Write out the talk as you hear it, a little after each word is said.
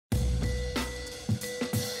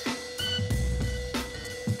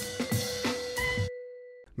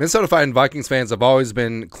Minnesota Vikings fans have always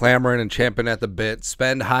been clamoring and champing at the bit.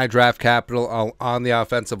 Spend high draft capital on the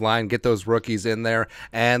offensive line, get those rookies in there,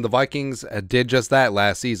 and the Vikings did just that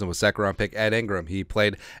last season with second-round pick Ed Ingram. He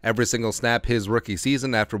played every single snap his rookie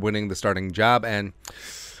season after winning the starting job, and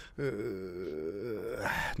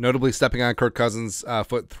notably stepping on Kirk Cousins'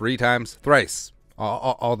 foot thrice,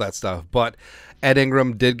 all that stuff. But Ed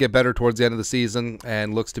Ingram did get better towards the end of the season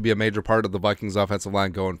and looks to be a major part of the Vikings offensive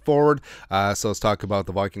line going forward. So let's talk about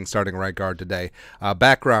the Vikings starting right guard today.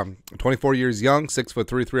 Background, 24 years young, 6'3",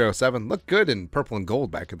 307. Looked good in purple and gold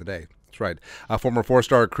back in the day. That's right. A former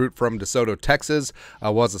four-star recruit from DeSoto, Texas,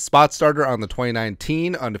 was a spot starter on the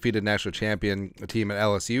 2019 undefeated national champion team at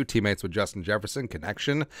LSU, teammates with Justin Jefferson,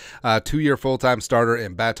 connection. 2-year full-time starter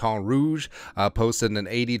in Baton Rouge, posted an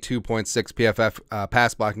 82.6 PFF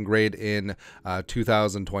pass blocking grade in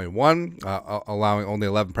 2021, allowing only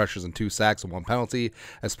 11 pressures and 2 sacks and 1 penalty.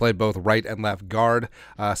 Has played both right and left guard.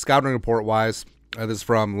 Scouting report-wise, this is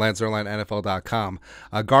from LanceErline, NFL.com.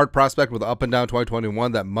 A guard prospect with up and down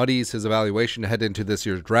 2021 that muddies his evaluation to head into this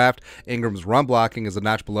year's draft. Ingram's run blocking is a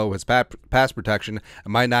notch below his pass protection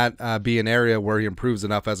and might not be an area where he improves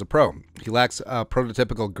enough as a pro. He lacks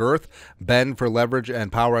prototypical girth, bend for leverage,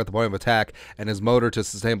 and power at the point of attack, and his motor to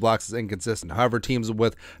sustain blocks is inconsistent. However, teams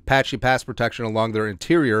with patchy pass protection along their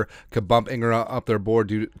interior could bump Ingram up their board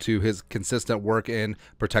due to his consistent work in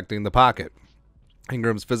protecting the pocket.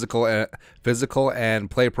 Ingram's physical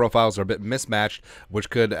and play profiles are a bit mismatched, which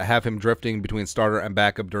could have him drifting between starter and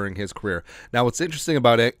backup during his career. Now, what's interesting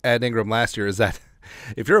about Ed Ingram last year is that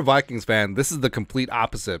if you're a Vikings fan, this is the complete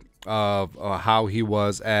opposite of how he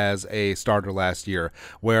was as a starter last year,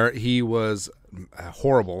 where he was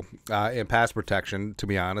horrible in pass protection, to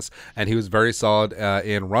be honest, and he was very solid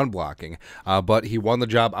in run blocking. But he won the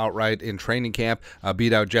job outright in training camp,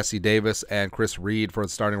 beat out Jesse Davis and Chris Reed for the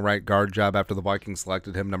starting right guard job after the Vikings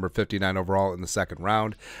selected him number 59 overall in the second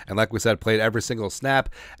round. And like we said, played every single snap,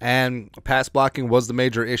 and pass blocking was the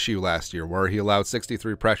major issue last year, where he allowed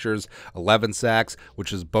 63 pressures, 11 sacks,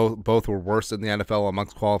 which is both were worst in the NFL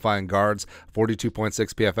amongst qualifying guards. 42.6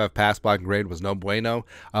 PFF pass blocking grade was no bueno,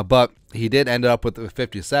 but he did end up with a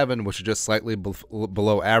 57, which is just slightly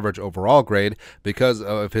below average overall grade because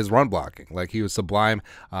of his run blocking. Like, he was sublime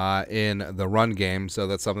in the run game, so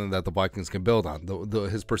that's something that the Vikings can build on.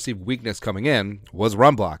 His perceived weakness coming in was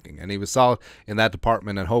run blocking, and he was solid in that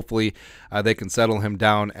department, and hopefully they can settle him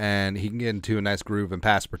down and he can get into a nice groove in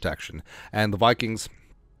pass protection. And the Vikings,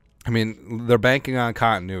 I mean, they're banking on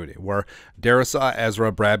continuity, where Darrisaw,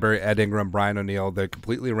 Ezra, Bradbury, Ed Ingram, Brian O'Neill, they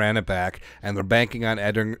completely ran it back, and they're banking on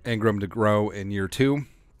Ed Ingram to grow in year 2.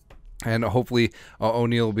 And hopefully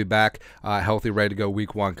O'Neill will be back healthy, ready to go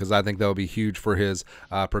week 1, because I think that will be huge for his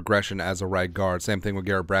progression as a right guard. Same thing with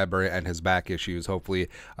Garrett Bradbury and his back issues, hopefully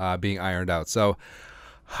being ironed out. So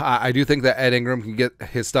I do think that Ed Ingram can get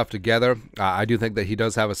his stuff together. I do think that he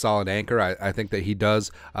does have a solid anchor. I think that he does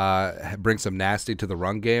bring some nasty to the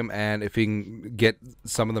run game, and if he can get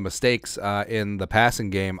some of the mistakes in the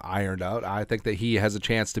passing game ironed out, I think that he has a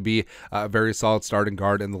chance to be a very solid starting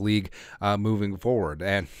guard in the league moving forward,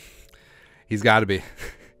 and he's got to be.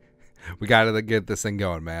 We got to get this thing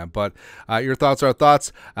going, man. But your thoughts are our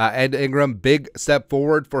thoughts. Ed Ingram, big step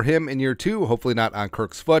forward for him in year 2. Hopefully not on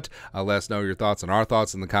Kirk's foot. Let us know your thoughts and our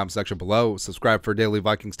thoughts in the comment section below. Subscribe for daily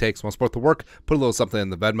Vikings takes. Want to support the work? Put a little something in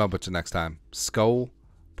the Venmo. But till next time, Skull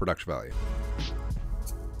Production Value.